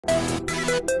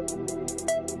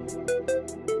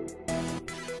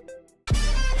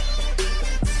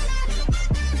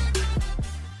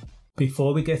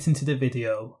Before we get into the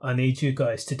video, I need you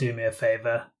guys to do me a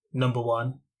favour. Number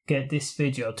 1, get this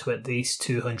video to at least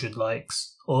 200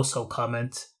 likes. Also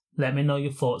comment, let me know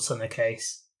your thoughts on the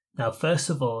case. Now first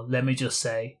of all, let me just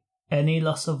say, any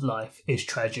loss of life is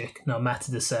tragic no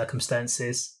matter the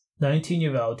circumstances.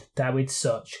 19-year-old Dawid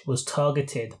Such was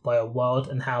targeted by a wild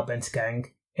and hellbent gang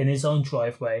in his own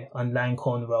driveway on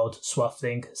Langhorne Road,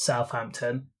 Swafling,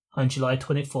 Southampton on July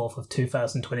 24th of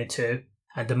 2022.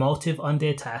 And the motive on the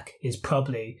attack is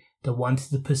probably they wanted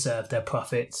to preserve their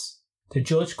profits. The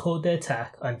judge called the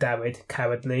attack on Dawid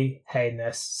cowardly,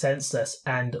 heinous, senseless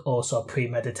and also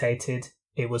premeditated.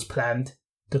 It was planned.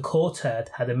 The court heard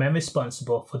how the men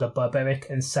responsible for the barbaric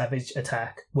and savage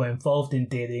attack were involved in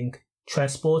dealing,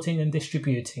 transporting and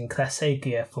distributing Class A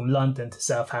gear from London to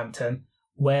Southampton,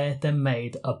 where they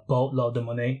made a boatload of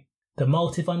money. The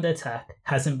motive on the attack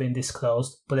hasn't been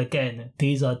disclosed, but again,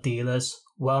 these are dealers,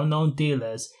 well-known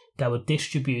dealers that were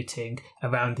distributing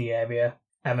around the area,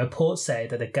 and reports say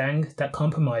that the gang that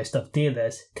comprised of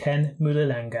dealers Ken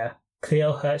Mulangala,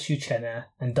 Cleo Uchenna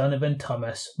and Donovan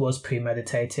Thomas was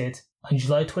premeditated. On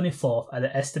July 24th at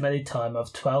the estimated time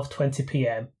of 12:20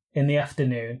 p.m. in the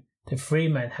afternoon, the three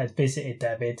men had visited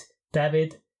Dawid.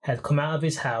 Dawid had come out of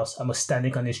his house and was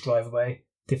standing on his driveway,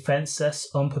 defenceless,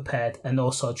 unprepared and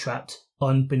also trapped,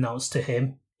 unbeknownst to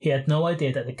him. He had no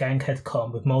idea that the gang had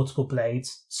come with multiple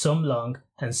blades, some long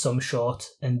and some short,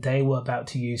 and they were about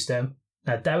to use them.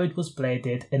 Now Dawid was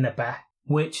bladed in the back,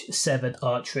 which severed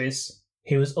arteries.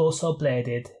 He was also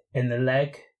bladed in the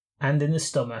leg and in the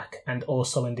stomach and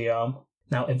also in the arm.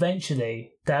 Now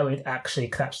eventually, Dawid actually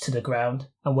collapsed to the ground,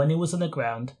 and when he was on the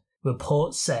ground,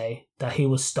 reports say that he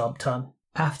was stomped on.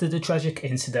 After the tragic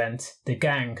incident, the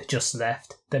gang just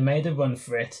left. They made a run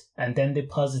for it and then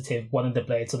deposited one of the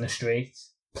blades on the street.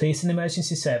 Police and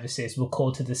emergency services were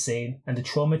called to the scene and the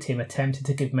trauma team attempted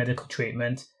to give medical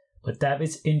treatment, but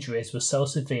Dawid's injuries were so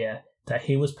severe that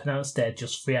he was pronounced dead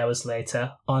just 3 hours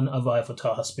later on arrival to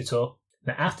hospital.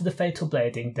 Now after the fatal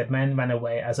blading, the men ran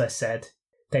away as I said.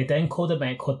 They then called a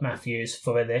mate called Matthews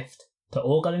for a lift. They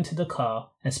all got into the car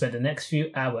and spent the next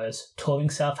few hours touring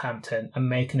Southampton and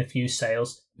making a few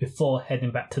sales before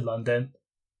heading back to London.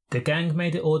 The gang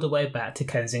made it all the way back to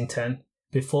Kensington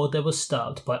before they were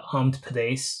stopped by armed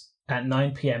police at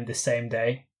 9 p.m. the same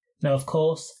day. Now of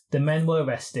course, the men were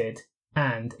arrested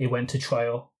and it went to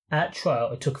trial. At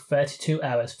trial, it took 32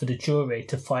 hours for the jury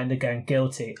to find the gang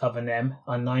guilty of an M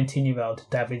on 19-year-old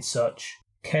Dawid Such.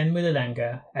 Ken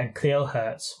Mulangala and Cleo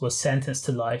Hertz was sentenced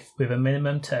to life with a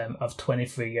minimum term of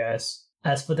 23 years.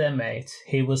 As for their mate,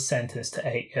 he was sentenced to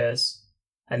 8 years.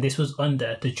 And this was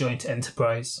under the joint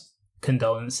enterprise.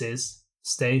 Condolences.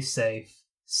 Stay safe.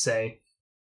 Safe.